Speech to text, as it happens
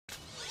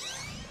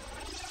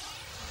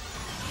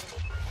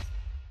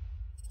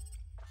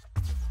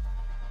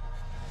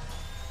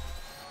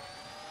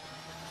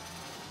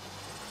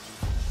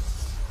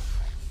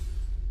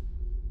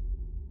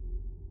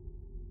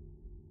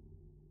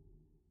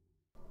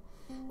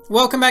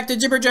Welcome back to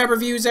Jibber Jab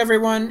Reviews,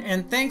 everyone,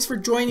 and thanks for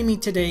joining me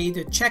today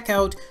to check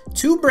out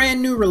two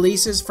brand new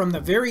releases from the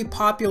very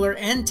popular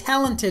and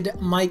talented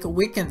Mike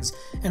Wickens.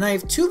 And I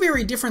have two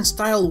very different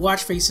style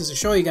watch faces to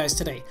show you guys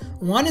today.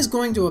 One is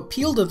going to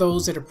appeal to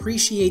those that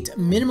appreciate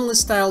minimalist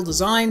style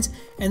designs,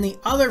 and the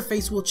other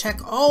face will check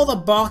all the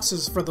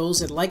boxes for those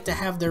that like to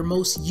have their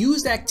most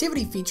used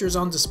activity features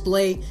on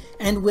display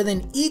and with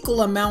an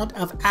equal amount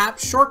of app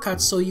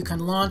shortcuts so you can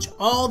launch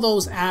all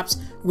those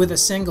apps with a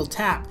single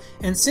tap.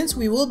 And since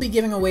we will be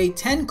giving away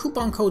 10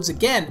 coupon codes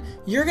again,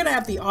 you're going to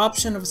have the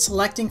option of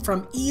selecting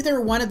from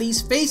either one of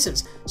these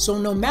faces. So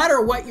no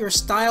matter what your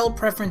style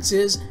preference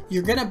is,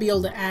 you're going to be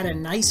able to add a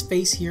nice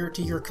face here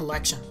to your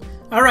collection.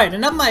 Alright,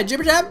 enough of my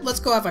jibber jab, let's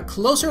go have a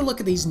closer look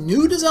at these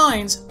new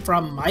designs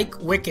from Mike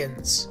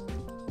Wickens.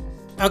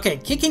 Okay,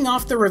 kicking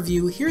off the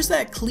review, here's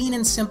that clean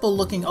and simple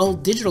looking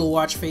old digital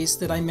watch face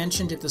that I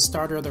mentioned at the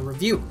start of the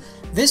review.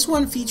 This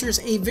one features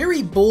a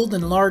very bold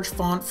and large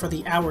font for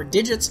the hour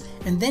digits,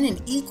 and then an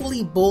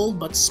equally bold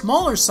but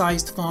smaller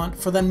sized font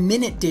for the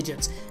minute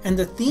digits. And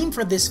the theme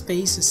for this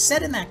face is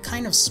set in that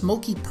kind of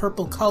smoky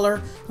purple color,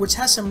 which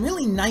has some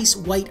really nice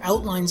white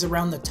outlines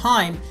around the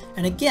time.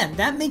 And again,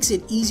 that makes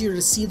it easier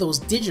to see those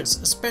digits,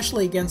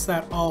 especially against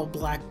that all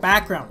black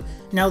background.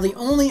 Now, the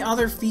only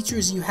other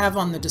features you have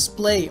on the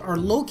display are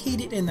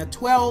located in the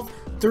 12,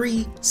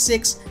 3,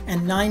 6,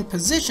 and 9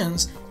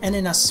 positions and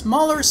in a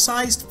smaller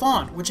sized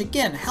font, which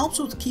again helps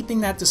with keeping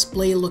that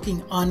display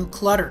looking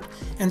uncluttered.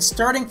 And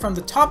starting from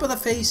the top of the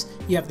face,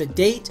 you have the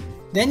date,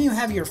 then you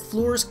have your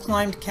floors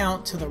climbed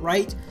count to the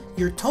right,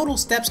 your total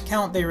steps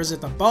count there is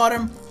at the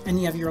bottom, and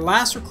you have your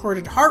last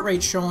recorded heart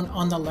rate shown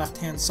on the left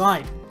hand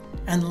side.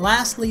 And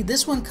lastly,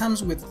 this one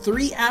comes with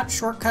 3 app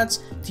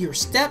shortcuts to your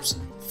steps,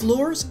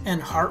 floors,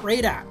 and heart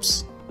rate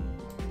apps.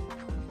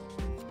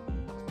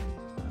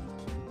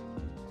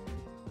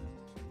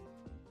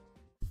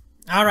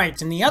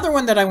 Alright, and the other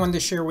one that I wanted to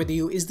share with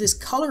you is this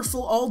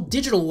colorful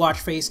all-digital watch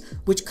face,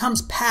 which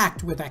comes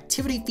packed with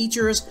activity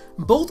features,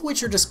 both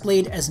which are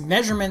displayed as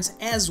measurements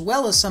as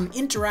well as some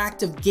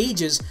interactive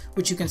gauges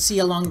which you can see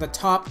along the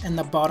top and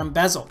the bottom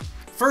bezel.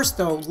 First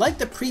though, like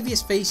the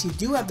previous face, you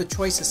do have the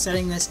choice of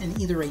setting this in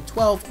either a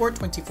 12 or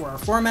 24-hour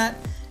format.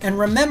 And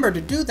remember,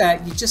 to do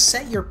that, you just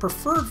set your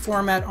preferred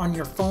format on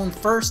your phone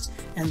first,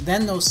 and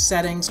then those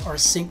settings are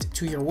synced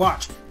to your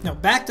watch. Now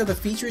back to the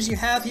features you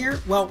have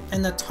here. Well,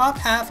 in the top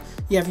half,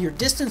 you have your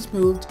distance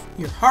moved,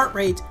 your heart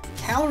rate,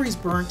 calories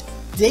burnt,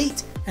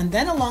 date, and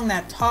then along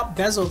that top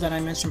bezel that I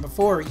mentioned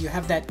before, you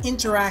have that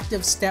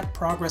interactive step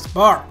progress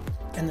bar.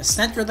 In the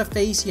center of the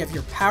face, you have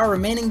your power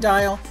remaining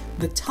dial,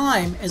 the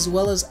time, as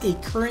well as a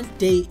current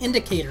day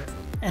indicator.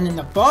 And in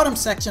the bottom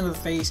section of the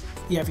face,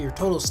 you have your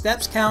total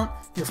steps count,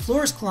 your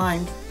floors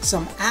climbed,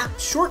 some app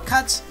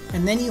shortcuts,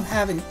 and then you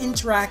have an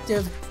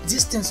interactive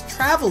distance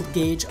traveled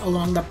gauge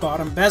along the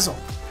bottom bezel.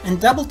 And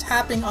double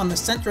tapping on the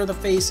center of the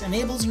face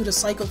enables you to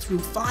cycle through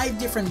 5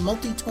 different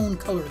multi-tone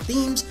color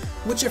themes,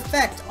 which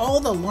affect all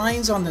the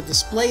lines on the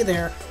display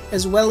there,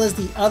 as well as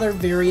the other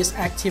various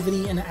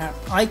activity and app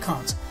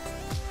icons.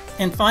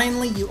 And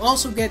finally, you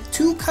also get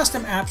 2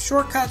 custom app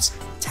shortcuts,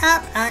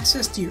 tap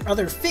access to your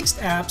other fixed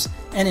apps,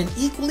 and an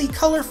equally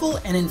colorful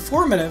and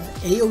informative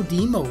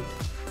AOD mode.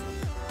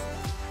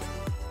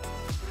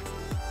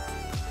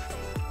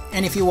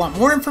 And if you want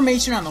more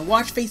information on the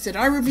watch face that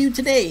I reviewed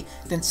today,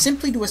 then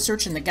simply do a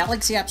search in the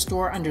Galaxy App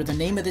Store under the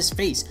name of this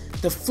face.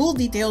 The full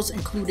details,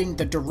 including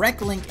the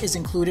direct link, is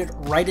included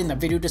right in the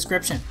video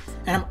description.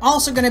 And I'm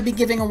also going to be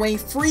giving away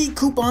free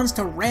coupons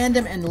to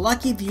random and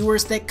lucky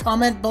viewers that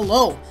comment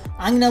below.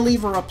 I'm going to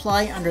leave a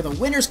reply under the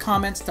winner's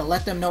comments to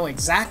let them know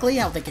exactly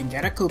how they can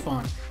get a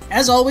coupon.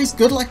 As always,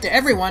 good luck to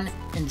everyone,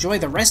 enjoy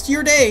the rest of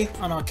your day,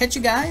 and I'll catch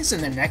you guys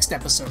in the next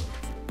episode.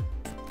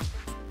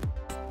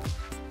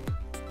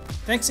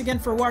 Thanks again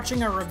for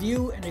watching our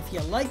review, and if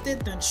you liked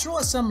it, then show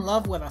us some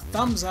love with a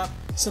thumbs up,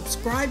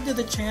 subscribe to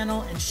the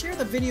channel, and share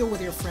the video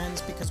with your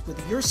friends, because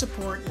with your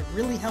support, it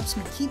really helps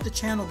me keep the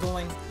channel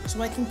going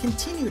so I can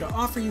continue to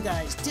offer you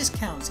guys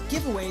discounts,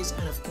 giveaways,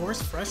 and of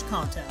course, fresh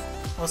content.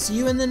 I'll see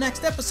you in the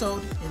next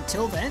episode.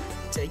 Until then,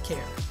 take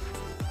care.